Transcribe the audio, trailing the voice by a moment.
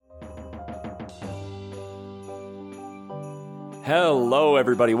Hello,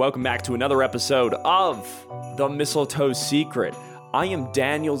 everybody. Welcome back to another episode of The Mistletoe Secret. I am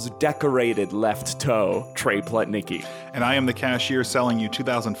Daniel's decorated left toe, Trey Plutnicki. And I am the cashier selling you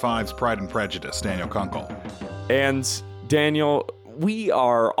 2005's Pride and Prejudice, Daniel Kunkel. And Daniel, we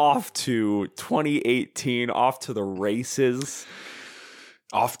are off to 2018, off to the races.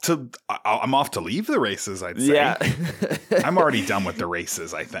 I'm off to leave the races, I'd say. Yeah. I'm already done with the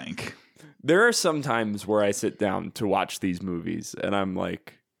races, I think. There are some times where I sit down to watch these movies and I'm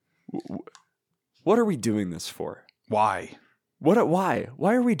like, what are we doing this for? Why? Why?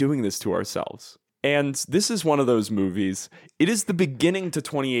 Why are we doing this to ourselves? And this is one of those movies. It is the beginning to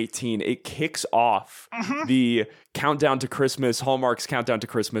 2018. It kicks off the countdown to Christmas, Hallmark's countdown to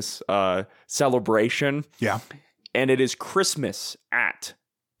Christmas celebration. Yeah. And it is Christmas at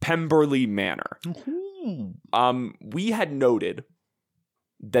Pemberley Manor. We had noted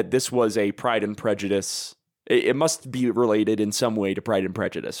that this was a Pride and Prejudice. It must be related in some way to Pride and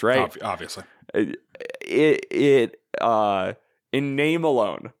Prejudice, right? Obviously. In name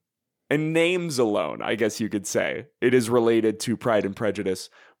alone, in names alone, I guess you could say, it is related to Pride and Prejudice.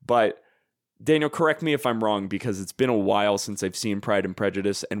 But Daniel, correct me if I'm wrong, because it's been a while since I've seen Pride and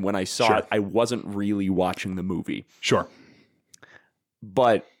Prejudice, and when I saw it, I wasn't really watching the movie. Sure.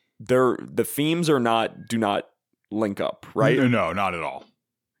 But the themes do not link up, right? No, not at all.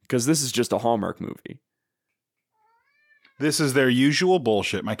 Because this is just a Hallmark movie. This is their usual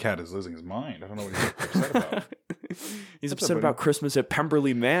bullshit. My cat is losing his mind. I don't know what he's upset about. He's upset about Christmas at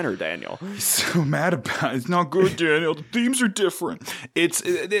Pemberley Manor, Daniel. He's so mad about it. It's not good, Daniel. The themes are different.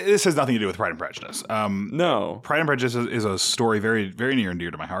 This has nothing to do with Pride and Prejudice. No. Pride and Prejudice is a story very, very near and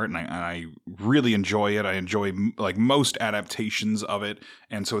dear to my heart, and I really enjoy it. I enjoy like most adaptations of it,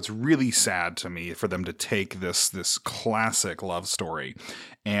 and so it's really sad to me for them to take this classic love story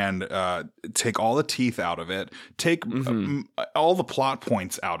and take all the teeth out of it, take all the plot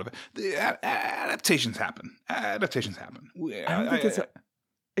points out of it. The adaptations happen. I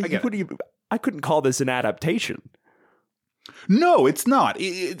couldn't call this an adaptation. No, it's not.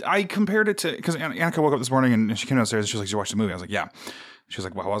 I compared it to, because Annika woke up this morning and she came downstairs and she was like, "Did you watch the movie?" I was like, "Yeah." She was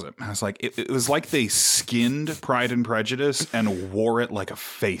like, "What was it?" I was like, it was like they skinned Pride and Prejudice and wore it like a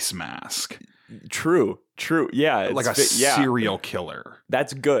face mask. True. Yeah. Like a serial killer.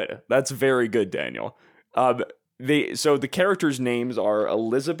 That's good. That's very good, Daniel. So the characters' names are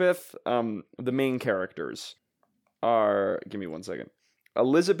Elizabeth. The main characters are, give me 1 second.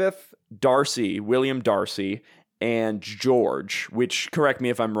 Elizabeth, Darcy, William Darcy, and George, which, correct me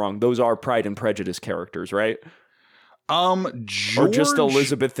if I'm wrong, those are Pride and Prejudice characters, right? George, or just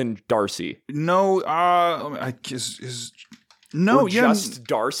Elizabeth and Darcy? No, just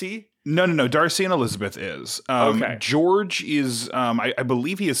Darcy? No. Darcy and Elizabeth is. Okay. George is, I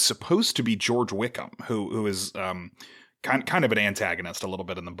believe he is supposed to be George Wickham, who is kind of an antagonist a little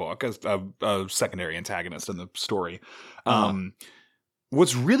bit in the book, as a secondary antagonist in the story.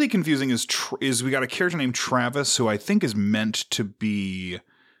 What's really confusing is we got a character named Travis, who I think is meant to be.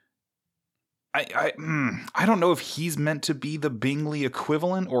 I don't know if he's meant to be the Bingley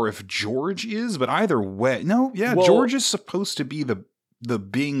equivalent or if George is, but either way, George is supposed to be the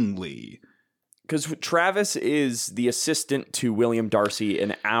Bingley. Because Travis is the assistant to William Darcy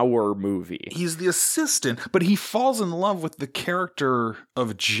in our movie. He's the assistant, but he falls in love with the character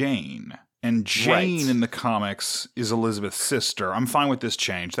of Jane. And Jane in the comics is Elizabeth's sister. I'm fine with this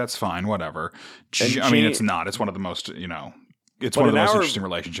change. That's fine. Whatever. I mean, it's not. It's one of the most, it's one of the most interesting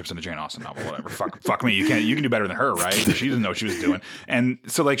relationships in a Jane Austen novel. Whatever. Fuck me. You can do better than her, right? She didn't know what she was doing. And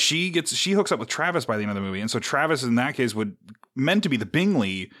so like she hooks up with Travis by the end of the movie. And so Travis in that case meant to be the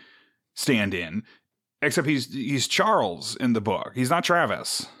Bingley stand-in, except he's Charles in the book. He's not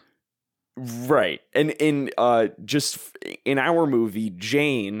Travis. Right. And in our movie,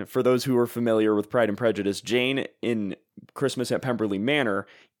 Jane, for those who are familiar with Pride and Prejudice, Jane in Christmas at Pemberley Manor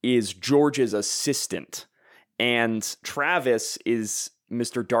is George's assistant. And Travis is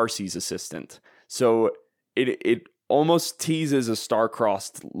Mr. Darcy's assistant. So it almost teases a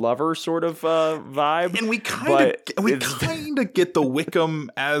star-crossed lover sort of vibe. And we kind of get the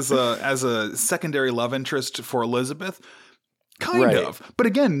Wickham as a secondary love interest for Elizabeth. Kind of. But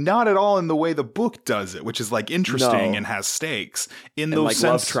again, not at all in the way the book does it, which is like interesting and has stakes in those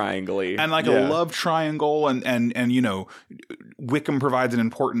like love triangle. And like a love triangle and Wickham provides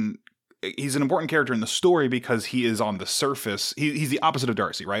he's an important character in the story because he is on the surface. He's the opposite of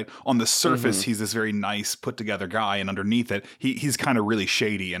Darcy, right? On the surface, he's this very nice, put together guy. And underneath it, he's kind of really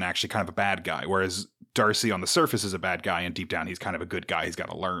shady and actually kind of a bad guy. Whereas Darcy on the surface is a bad guy. And deep down, he's kind of a good guy. He's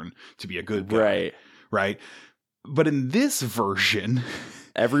got to learn to be a good guy. Right. But in this version,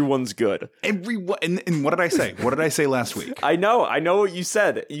 Everyone's good. Everyone. And what did I say? What did I say last week? I know what you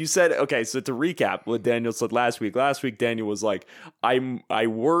said. You said, okay, so to recap what Daniel said last week. Last week, Daniel was like, I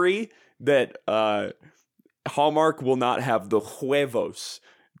worry that Hallmark will not have the huevos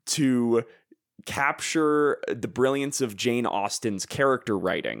to capture the brilliance of Jane Austen's character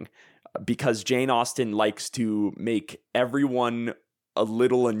writing, because Jane Austen likes to make everyone a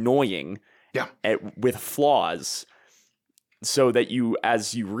little annoying with flaws, so that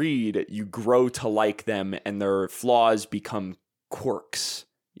as you read, you grow to like them and their flaws become quirks,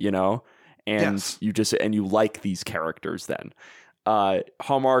 and you like these characters then.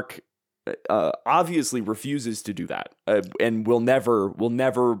 Hallmark obviously refuses to do that, and will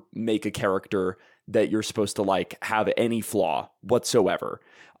never make a character that you're supposed to like have any flaw whatsoever,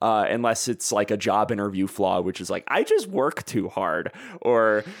 unless it's like a job interview flaw, which is like, I just work too hard,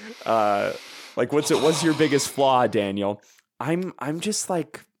 or like what's your biggest flaw, Daniel? I'm just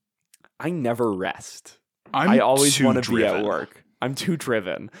like, I never rest. I always want to be at work. I'm too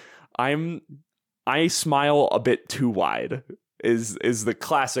driven. I smile a bit too wide. Is the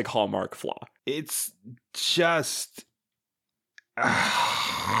classic Hallmark flaw. It's just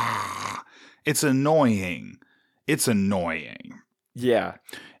it's annoying. It's annoying. Yeah.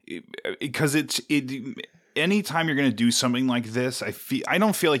 Because anytime you're going to do something like this, I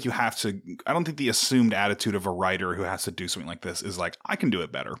don't feel like you have to. I don't think the assumed attitude of a writer who has to do something like this is like, I can do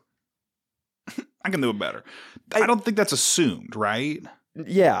it better. I can do it better. I don't think that's assumed, right?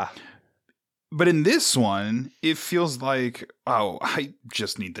 Yeah. But in this one, it feels like, oh, I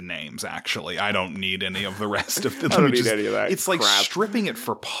just need the names, actually. I don't need any of the rest of them. I don't need any of that. It's like stripping it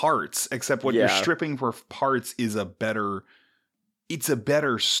for parts, except what you're stripping for parts is a better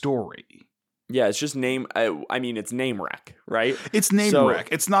story. Yeah, it's just name. I mean, it's name wreck, right? It's name wreck.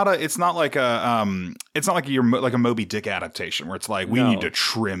 It's not like a Moby Dick adaptation where it's like, we need to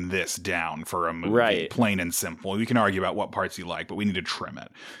trim this down for a movie, right? Plain and simple. We can argue about what parts you like, but we need to trim it.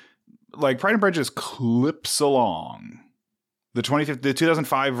 Like Pride and Prejudice clips along. The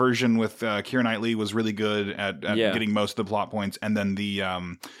 2005 version with Keira Knightley was really good at getting most of the plot points, and then the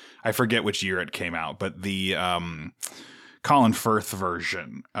I forget which year it came out, but the Colin Firth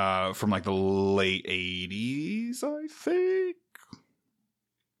version from like the late 80s, I think.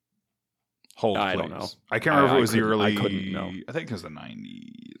 Hold, please. I don't know. I can't remember if it was the early. I couldn't know. I think it was the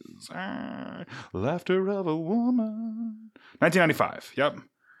 90s. Laughter of a Woman. 1995. Yep.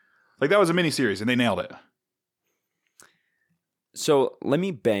 Like, that was a miniseries, and they nailed it. So let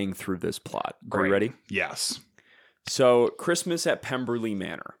me bang through this plot. Are you ready? Yes. So Christmas at Pemberley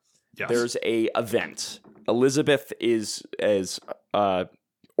Manor. Yes. There's a event. Elizabeth is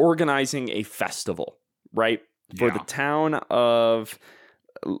organizing a festival, right? For the town of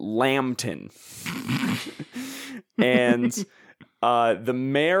Lambton. And the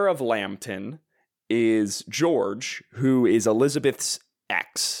mayor of Lambton is George, who is Elizabeth's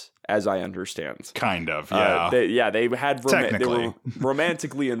ex, as I understand. Kind of, yeah. They were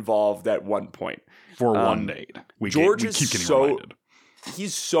romantically involved at one point. For one date. George is keep getting reminded.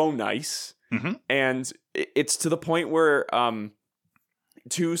 He's so nice. Mm-hmm. And it's to the point where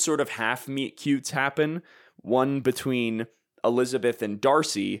two sort of half meet cutes happen. One between Elizabeth and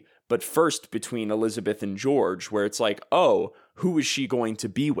Darcy, but first between Elizabeth and George, where it's like, oh, who is she going to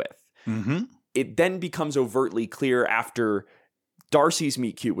be with? Mm-hmm. It then becomes overtly clear after Darcy's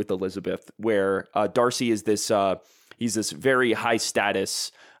meet cute with Elizabeth, where Darcy is he's this very high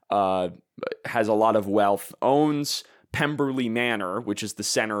status, has a lot of wealth, owns Pemberley Manor, which is the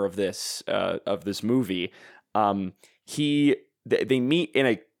center of this movie. They meet in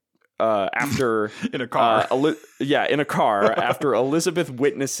a after in a car, in a car after Elizabeth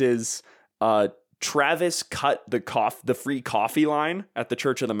witnesses Travis cut the free coffee line at the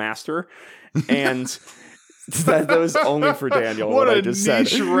Church of the Master, and that was only for Daniel. What I a just niche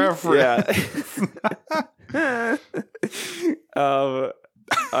said. reference. Yeah.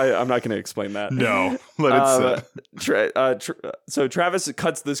 I'm not going to explain that. No, let it sit. So Travis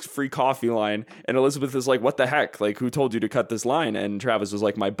cuts this free coffee line, and Elizabeth is like, "What the heck? Like, who told you to cut this line?" And Travis was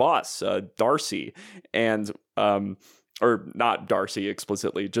like, "My boss, Darcy," and or not Darcy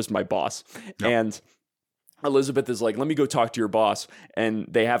explicitly, just my boss. Yep. And Elizabeth is like, "Let me go talk to your boss," and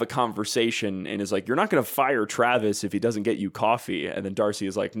they have a conversation, and is like, "You're not going to fire Travis if he doesn't get you coffee." And then Darcy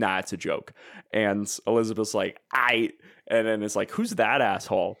is like, "Nah, it's a joke," and Elizabeth's like, and then it's like, "Who's that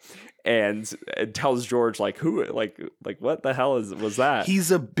asshole?" And it tells George, like, who, like what the hell was that?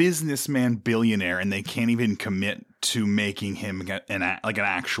 He's a businessman billionaire, and they can't even commit to making him an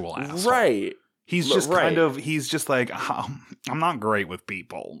actual asshole. Right. He's just he's just like, I'm not great with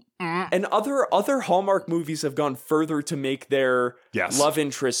people. And other Hallmark movies have gone further to make their love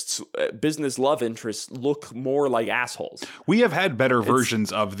interests, business love interests, look more like assholes. We have had better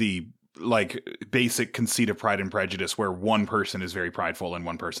versions of the like basic conceit of Pride and Prejudice where one person is very prideful and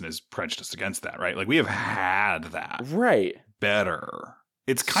one person is prejudiced against that, right? Like we have had that. Right. Better.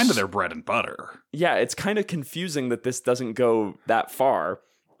 It's kind of their bread and butter. Yeah, it's kind of confusing that this doesn't go that far.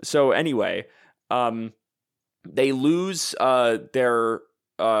 So anyway, they lose their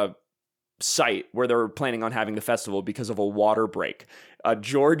site where they're planning on having the festival because of a water break.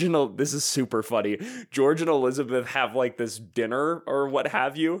 This is super funny. George and Elizabeth have like this dinner or what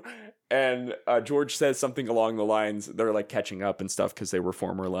have you. And George says something along the lines, they're like catching up and stuff because they were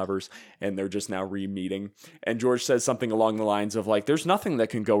former lovers and they're just now re-meeting. And George says something along the lines of like, there's nothing that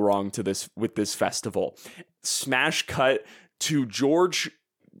can go wrong with this festival. Smash cut to George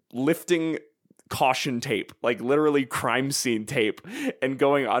lifting caution tape, like literally crime scene tape, and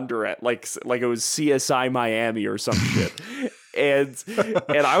going under it like it was CSI Miami or some shit. And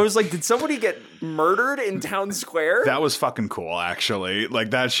I was like, did somebody get murdered in town square? That was fucking cool, actually.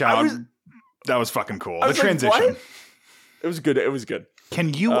 Like that shot, that was fucking cool. The transition. Like, it was good. It was good.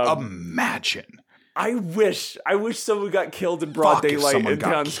 Can you imagine? I wish someone got killed in broad daylight in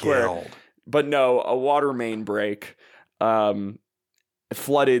town square. But no, a water main break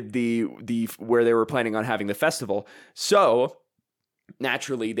flooded the where they were planning on having the festival. So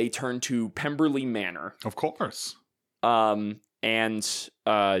naturally, they turned to Pemberley Manor. Of course. And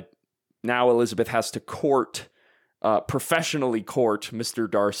now Elizabeth has to professionally court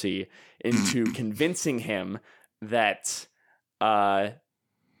Mr. Darcy into convincing him that to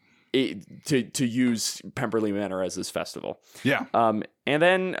use Pemberley Manor as this festival. Yeah. And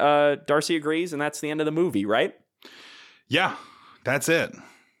then Darcy agrees, and that's the end of the movie, right? Yeah, that's it.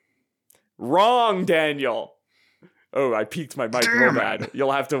 Wrong, Daniel. Oh, I peaked my mic real bad.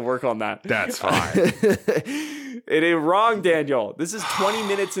 You'll have to work on that. That's fine. It is wrong, Daniel. This is 20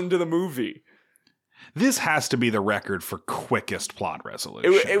 minutes into the movie. This has to be the record for quickest plot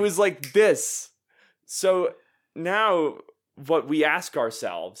resolution. It was like this. So now what we ask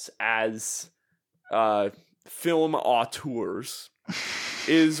ourselves as film auteurs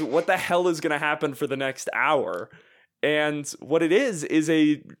is what the hell is going to happen for the next hour? And what it is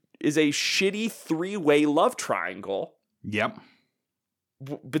a shitty three-way love triangle. Yep.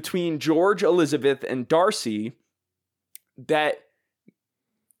 Between George, Elizabeth, and Darcy that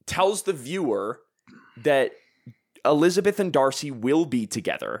tells the viewer that Elizabeth and Darcy will be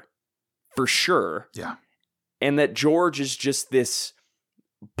together for sure. Yeah. And that George is just this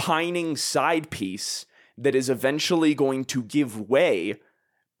pining side piece that is eventually going to give way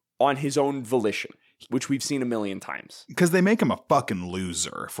on his own volition, which we've seen a million times. Because they make him a fucking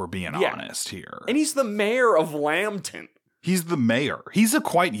loser, if we're being honest here. And he's the mayor of Lambton. He's the mayor. He's a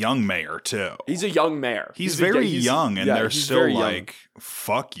quite young mayor, too. He's a young mayor. He's very young, and they're still like,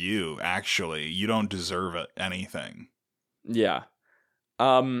 fuck you, actually. You don't deserve anything. Yeah.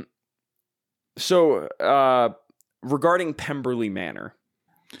 So, regarding Pemberley Manor,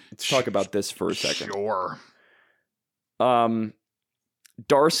 let's talk about this for a second. Sure.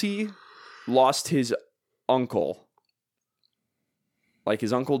 Darcy lost his uncle. Like,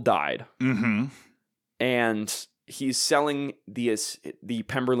 his uncle died. Mm-hmm. And he's selling the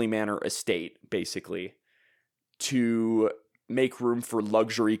Pemberley Manor estate, basically, to make room for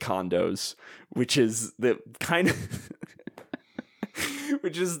luxury condos, which is the kind of...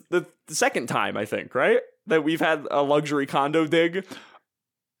 which is the second time, I think, right? That we've had a luxury condo dig.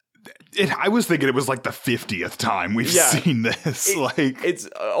 I was thinking it was like the 50th time we've seen this. It's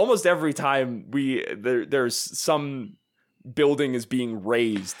almost every time there's some building is being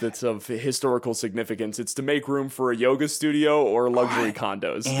raised that's of historical significance. It's to make room for a yoga studio or luxury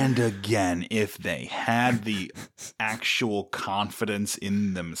condos. And again, if they had the actual confidence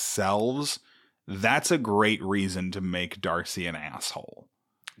in themselves, that's a great reason to make Darcy an asshole.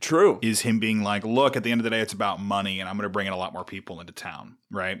 True. Is him being like, look, at the end of the day, it's about money, and I'm going to bring in a lot more people into town,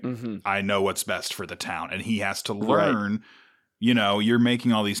 right? Mm-hmm. I know what's best for the town. And he has to learn, you're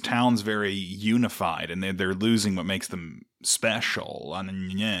making all these towns very unified, and they're losing what makes them special.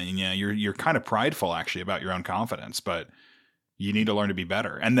 And you're kind of prideful, actually, about your own confidence, but you need to learn to be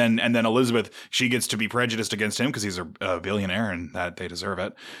better. And then Elizabeth, she gets to be prejudiced against him because he's a billionaire and that they deserve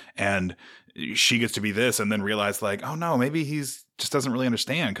it. And she gets to be this and then realize like, oh no, maybe he's just doesn't really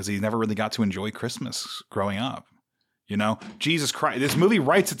understand because he never really got to enjoy Christmas growing up. Jesus Christ, this movie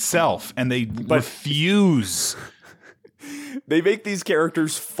writes itself and they refuse. They make these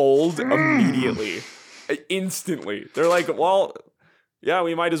characters fold immediately, instantly. They're like, well, Yeah,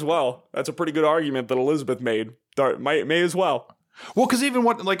 we might as well. That's a pretty good argument that Elizabeth made. May as well. Well, because even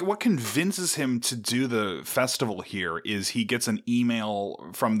what convinces him to do the festival here is he gets an email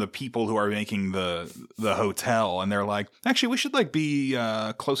from the people who are making the hotel, and they're like, actually, we should like be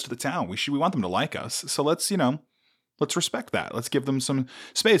close to the town. We want them to like us. So let's respect that. Let's give them some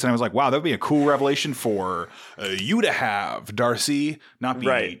space. And I was like, wow, that would be a cool revelation for you to have, Darcy, not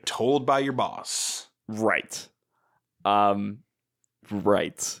be told by your boss. Right.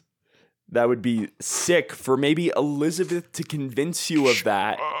 Right. That would be sick for maybe Elizabeth to convince you of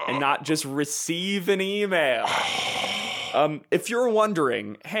that and not just receive an email. If you're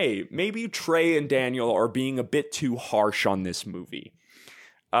wondering, hey, maybe Trey and Daniel are being a bit too harsh on this movie.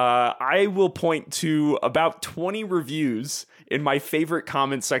 I will point to about 20 reviews in my favorite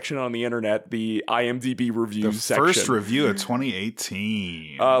comment section on the internet, the IMDb reviews section. The first review of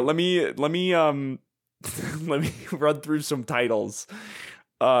 2018. Let me let me run through some titles.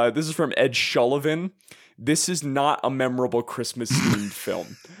 This is from Ed Sullivan. This is not a memorable Christmas-themed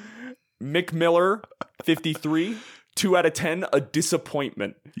film. Mick Miller, 53, 2 out of 10, a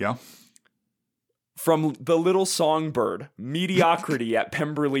disappointment. Yeah. From The Little Songbird, mediocrity at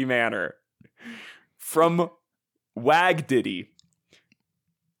Pemberley Manor. From Wag Diddy,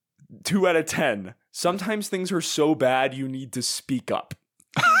 2 out of 10. Sometimes things are so bad you need to speak up.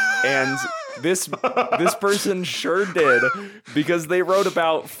 And this person sure did, because they wrote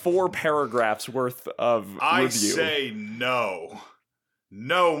about 4 paragraphs worth of review. I say no.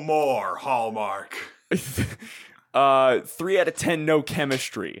 No more, Hallmark. 3 out of 10, no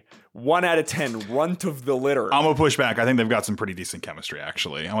chemistry. 1 out of 10, runt of the litter. I'm going to push back. I think they've got some pretty decent chemistry,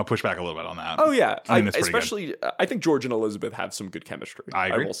 actually. I'm going to push back a little bit on that. Oh, yeah. I think especially, I think George and Elizabeth have some good chemistry. I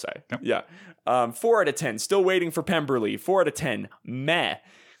agree. I will say. Yep. Yeah. 4 out of 10, still waiting for Pemberley. 4 out of 10, meh.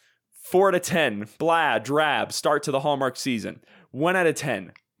 4 out of 10, blah, drab, start to the Hallmark season. 1 out of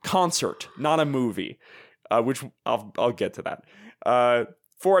 10, concert, not a movie, which I'll get to that.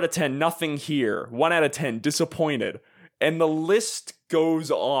 4 out of 10, nothing here. 1 out of 10, disappointed. And the list goes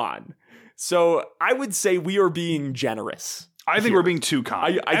on. So I would say we are being generous. I think we're being too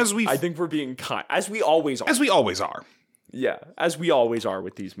kind. I think we're being kind, as we always are. As we always are. Yeah, as we always are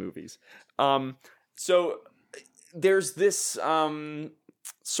with these movies. So there's this... we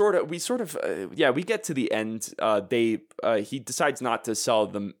get to the end. He decides not to sell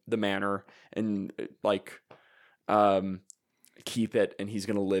the manor and keep it, and he's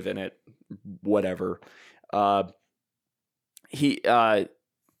gonna live in it, whatever. What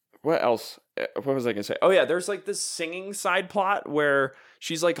else? What was I gonna say? Oh yeah, there's like this singing side plot where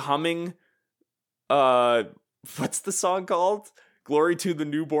she's like humming. What's the song called? Glory to the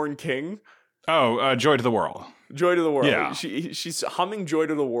Newborn King. Oh, Joy to the World. Joy to the World. Yeah. She's humming Joy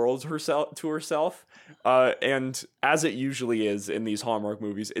to the World to herself. And as it usually is in these Hallmark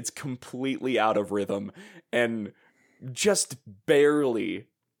movies, it's completely out of rhythm and just barely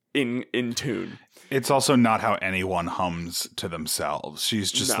in tune. It's also not how anyone hums to themselves.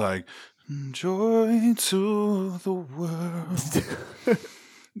 She's just like, joy to the world.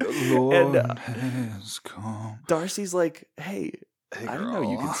 The Lord has come. Darcy's like, hey, I didn't know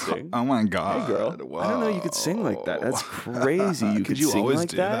you could sing. Oh my God. Hey girl, whoa. I didn't know you could sing like that. That's crazy. You could you sing always like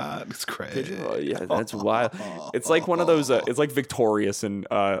do that? It's crazy. Yeah, that's wild. It's like one of those. It's like Victorious and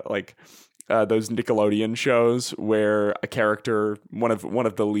those Nickelodeon shows where a character, one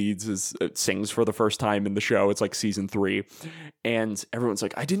of the leads, sings for the first time in the show. It's like season 3, and everyone's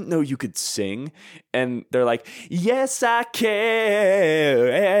like, "I didn't know you could sing," and they're like, "Yes, I can,"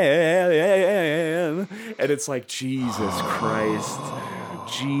 and it's like, Jesus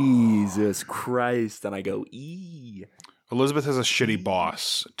Christ, and I go, "Ee." Elizabeth has a shitty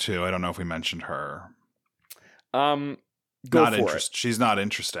boss too. I don't know if we mentioned her. Go for it. She's not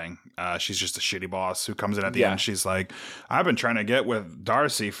interesting. She's just a shitty boss who comes in at the end. She's like, I've been trying to get with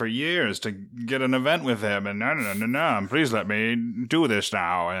Darcy for years to get an event with him, and no. Please let me do this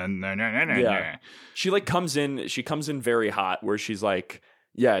now. And yeah, she like comes in. She comes in very hot, where she's like,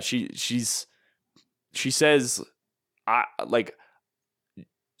 yeah, she says, I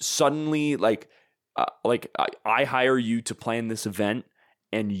hire you to plan this event,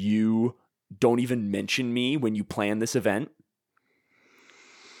 and you don't even mention me when you plan this event.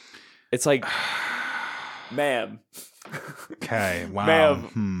 It's like, ma'am. Okay, wow.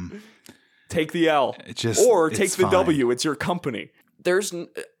 Ma'am, take the L. Take the fine. W. It's your company. There's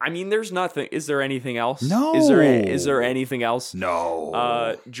nothing. Is there anything else? No. Is there anything else?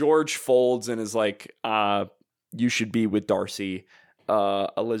 No. George folds and is like, you should be with Darcy.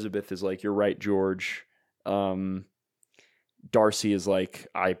 Elizabeth is like, you're right, George. Darcy is like,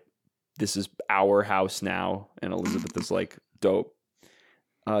 this is our house now. And Elizabeth is like, dope.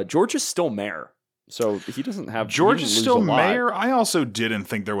 George is still mayor, so he doesn't have. George is still mayor. I also didn't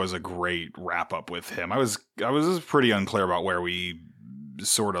think there was a great wrap up with him. I was pretty unclear about where we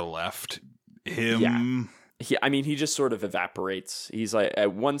sort of left him. Yeah. He just sort of evaporates. He's like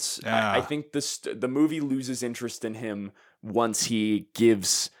at once. I think the movie loses interest in him once he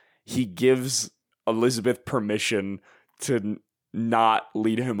gives Elizabeth permission to not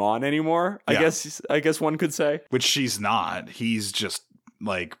lead him on anymore. I guess one could say. Which she's not. He's just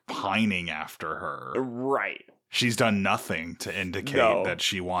like pining after her. Right. She's done nothing to indicate that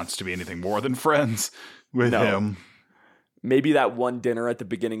she wants to be anything more than friends with him. Maybe that one dinner at the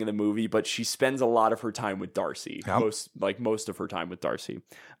beginning of the movie, but she spends a lot of her time with Darcy. Yep. Most of her time with Darcy.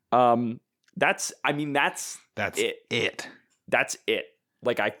 That's it. That's it.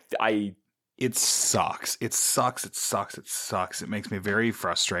 Like it sucks. It sucks. It makes me very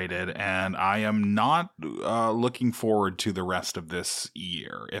frustrated, and I am not looking forward to the rest of this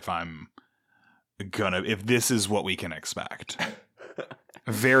year if this is what we can expect.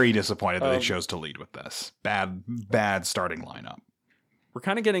 Very disappointed that they chose to lead with this. Bad starting lineup. We're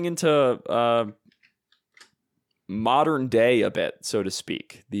kind of getting into modern day a bit, so to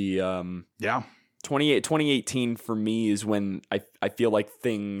speak. The 2018 for me is when I feel like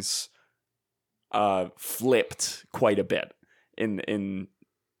things flipped quite a bit in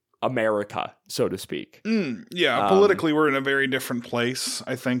America, so to speak. Politically we're in a very different place,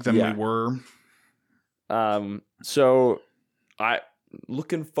 I think, than we were. So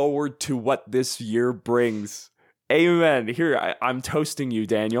looking forward to what this year brings. Amen. Here, I'm toasting you,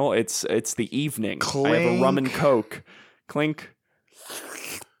 Daniel. It's the evening. Clink. I have a rum and coke. Clink.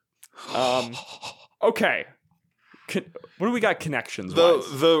 Okay. What do we got connections?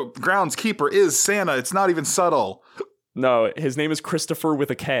 The groundskeeper is Santa. It's not even subtle. No, his name is Christopher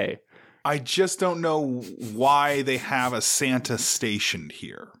with a K. I just don't know why they have a Santa stationed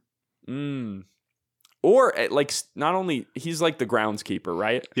here. Or like not only he's like the groundskeeper,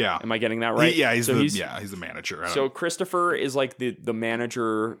 right? Yeah. Am I getting that right? He's the manager. So Christopher is like the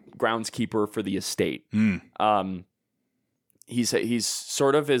manager, groundskeeper for the estate. He's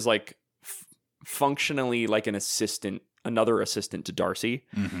sort of is like functionally like another assistant to Darcy,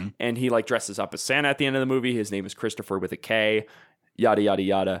 and he like dresses up as Santa at the end of the movie. His name is Christopher with a K. Yada yada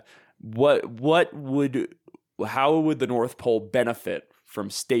yada. How would the North Pole benefit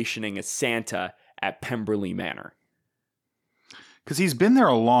from stationing a Santa at Pemberley Manor? Because he's been there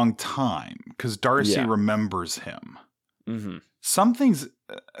a long time. Because Darcy remembers him. Something's.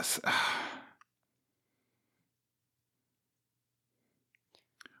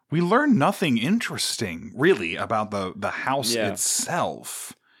 We learn nothing interesting, really, about the house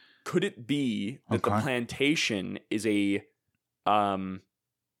itself. Could it be that the plantation is a...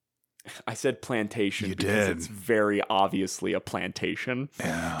 I said plantation because it's very obviously a plantation.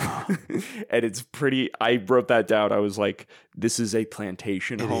 Yeah. And it's pretty... I wrote that down. I was like, this is a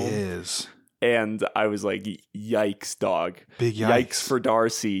plantation home. It is. And I was like, yikes, dog. Big yikes. Yikes for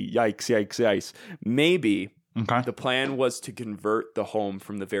Darcy. Yikes. Maybe... Okay. The plan was to convert the home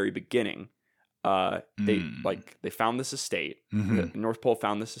from the very beginning. They found this estate. The North Pole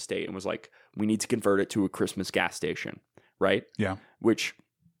found this estate and was like, we need to convert it to a Christmas gas station, right? Yeah. Which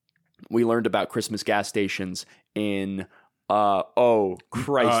we learned about Christmas gas stations in what is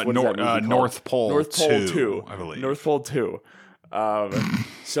that movie called? North Pole 2, I believe. North Pole 2.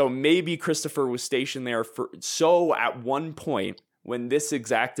 So maybe Christopher was stationed there so at one point when this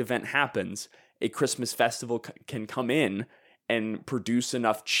exact event happens, a Christmas festival can come in and produce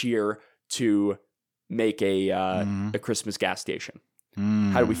enough cheer to make a Christmas gas station.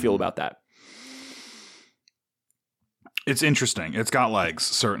 How do we feel about that? It's interesting. It's got legs,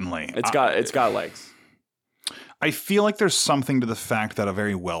 certainly. It's got legs. I feel like there's something to the fact that a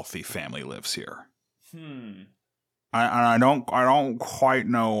very wealthy family lives here. I don't quite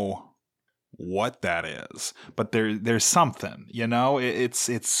know what that is, but there's something, you know. It's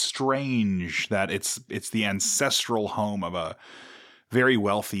strange that it's the ancestral home of a very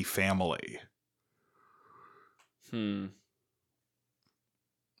wealthy family.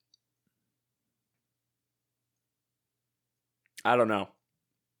 I don't know.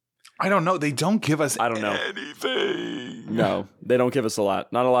 They don't give us anything. No, they don't give us a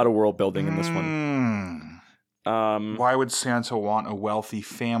lot. Not a lot of world building in this one. Why would Santa want a wealthy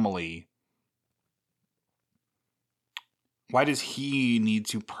family? Why does he need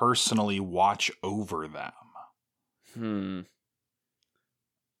to personally watch over them?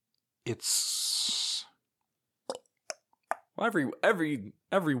 It's... Well,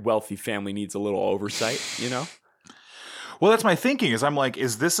 every wealthy family needs a little oversight, you know? Well, that's my thinking is I'm like,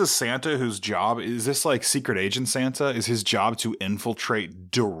 is this a Santa whose job, is this like secret agent Santa? Is his job to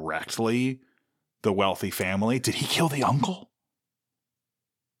infiltrate directly the wealthy family? Did he kill the uncle?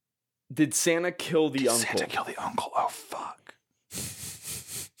 Did Santa kill the uncle? Santa kill the uncle? Oh, fuck.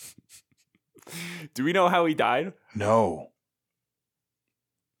 Do we know how he died? No.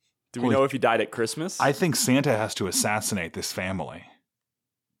 Do we know if he died at Christmas? I think Santa has to assassinate this family.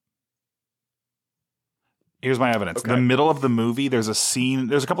 Here's my evidence. Okay. The middle of the movie, there's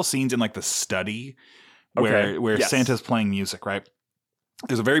a couple scenes in like the study where yes. Santa's playing music, right?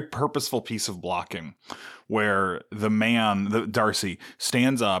 There's a very purposeful piece of blocking where Darcy,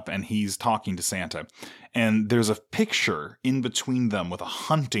 stands up and he's talking to Santa. And there's a picture in between them with a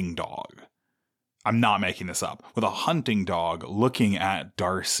hunting dog. I'm not making this up. With a hunting dog looking at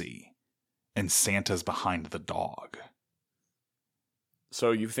Darcy, and Santa's behind the dog.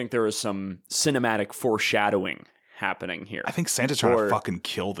 So you think there is some cinematic foreshadowing happening here? I think Santa's trying to fucking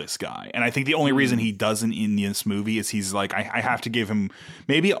kill this guy. And I think the only reason he doesn't in this movie is he's like, I have to give him,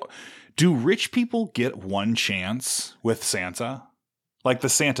 maybe, do rich people get one chance with Santa? Like the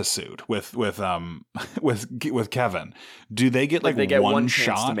Santa suit with Kevin, do they get like they get one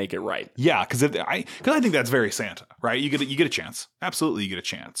shot chance to make it right? Yeah, because I think that's very Santa, right? You get a chance, absolutely, you get a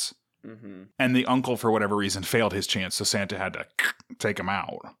chance. Mm-hmm. And the uncle, for whatever reason, failed his chance, so Santa had to take him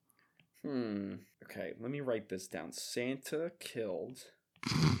out. Okay, let me write this down. Santa killed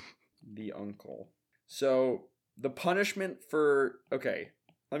the uncle. So the punishment for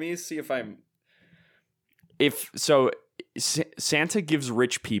let me see if I'm. Santa gives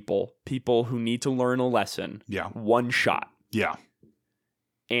rich people who need to learn a lesson, one shot. Yeah.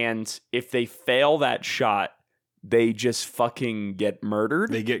 And if they fail that shot, they just fucking get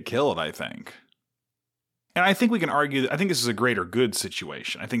murdered. They get killed, I think. And I think we can argue, I think this is a greater good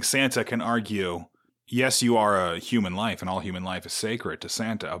situation. I think Santa can argue, yes, you are a human life and all human life is sacred to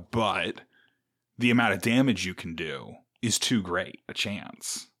Santa, but the amount of damage you can do is too great a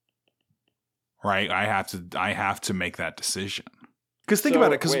chance. Right, I have to make that decision. Because think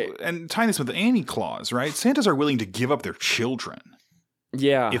about it, and tying this with the Annie clause, right? Santas are willing to give up their children.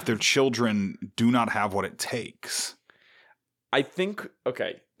 Yeah. If their children do not have what it takes. I think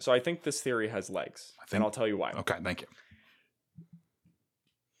this theory has legs, and I'll tell you why. Okay, thank you.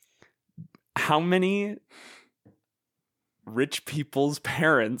 How many rich people's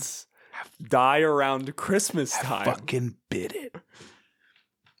parents die around Christmas time? Fucking bid it.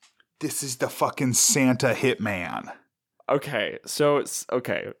 This is the fucking Santa hitman. Okay, so it's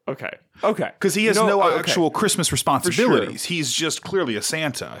okay. Because he has no actual Christmas responsibilities. Sure. He's just clearly a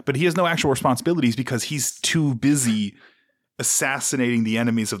Santa, but he has no actual responsibilities because he's too busy assassinating the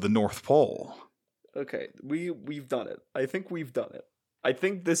enemies of the North Pole. Okay, we've done it. I think we've done it. I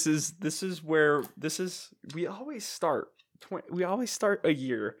think this is where we always start a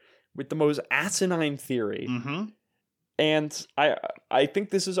year with the most asinine theory. Mm-hmm. And I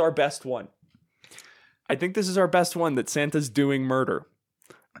think this is our best one. I think this is our best one, that Santa's doing murder.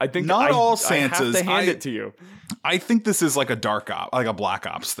 I think not all Santas. I have to hand it to you. I think this is like a like a Black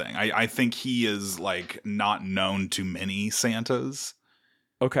Ops thing. I think he is like not known to many Santas.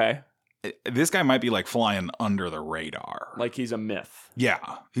 Okay. This guy might be like flying under the radar. Like he's a myth. Yeah,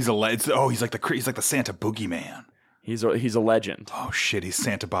 he's he's like the Santa boogeyman. He's a legend. Oh shit, he's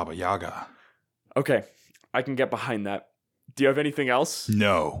Santa Baba Yaga. Okay, I can get behind that. Do you have anything else?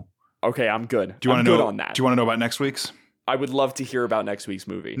 No. Okay, I'm good. Do you want to know on that? Do you want to know about next week's? I would love to hear about next week's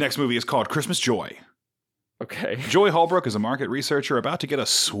movie. Next movie is called Christmas Joy. Okay. Joy Holbrook is a market researcher about to get a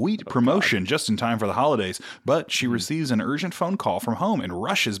sweet promotion just in time for the holidays, but she receives an urgent phone call from home and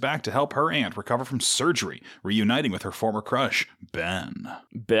rushes back to help her aunt recover from surgery, reuniting with her former crush, Ben.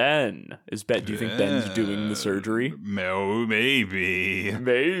 Ben. Do you think Ben's doing the surgery? No, maybe.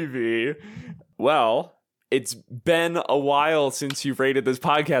 Maybe. Well, it's been a while since you've rated this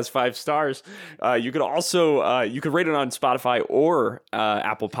podcast 5 stars. You could also you could rate it on Spotify or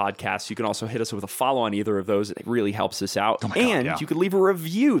Apple Podcasts. You can also hit us with a follow on either of those. It really helps us out. You could leave a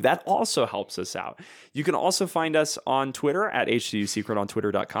review. That also helps us out. You can also find us on Twitter at HCUSecret on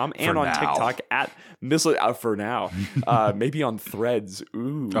Twitter.com and on TikTok at Missile for now. Maybe on Threads.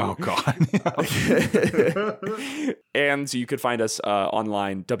 Ooh. Oh, God. And you could find us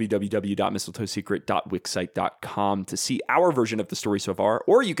online, www.mistletoesecret.wixsite.com, to see our version of the story so far.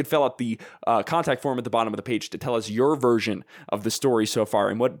 Or you could fill out the contact form at the bottom of the page to tell us your version of the story so far.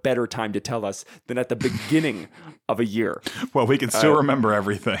 And what better time to tell us than at the beginning of a year? Well, we can still remember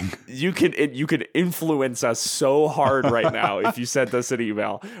everything. You could influence us so hard right now if you send us an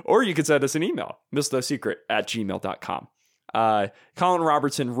email. Or you could send us an email, mistletoesecret@gmail.com. Colin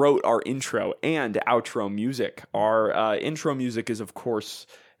Robertson wrote our intro and outro music. Our intro music is, of course,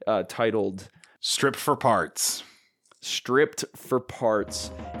 titled Stripped for Parts. Stripped for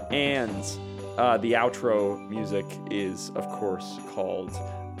Parts. And the outro music is, of course, called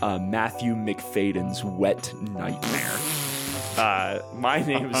Matthew McFadden's Wet Nightmare. My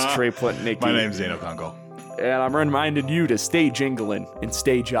name is Trey Plutnicki. My name's Zeno Kunkel. And I'm reminding you to stay jingling and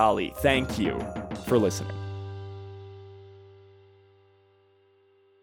stay jolly. Thank you for listening.